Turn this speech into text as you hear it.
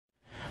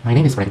My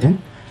name is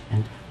Brandon,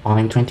 and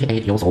I'm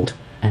 28 years old,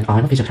 and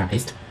I'm a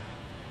physiotherapist.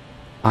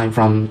 I'm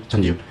from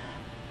Jeonju.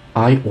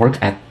 I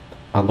work at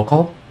a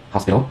local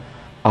hospital.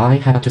 I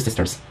have two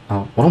sisters.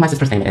 One of my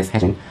sisters' name is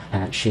Haejin.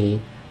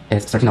 She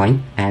is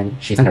 39, and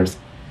she's a nurse.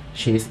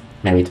 She's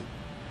married.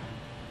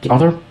 The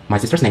other, my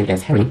sister's name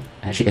is Harin.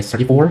 She is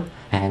 34,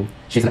 and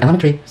she's an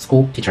elementary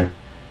school teacher.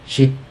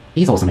 She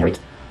is also married.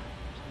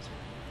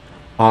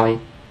 I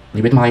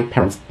live with my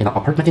parents in an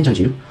apartment in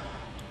Jeonju.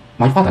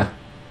 My father,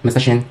 Mr.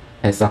 Shin,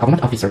 is a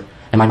government officer,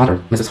 and my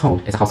mother, Mrs. Hong,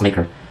 is a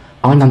housemaker.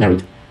 I'm not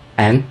married,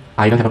 and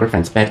I don't have a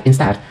girlfriend, but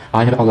instead,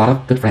 I have a lot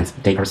of good friends.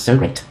 They are so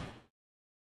great.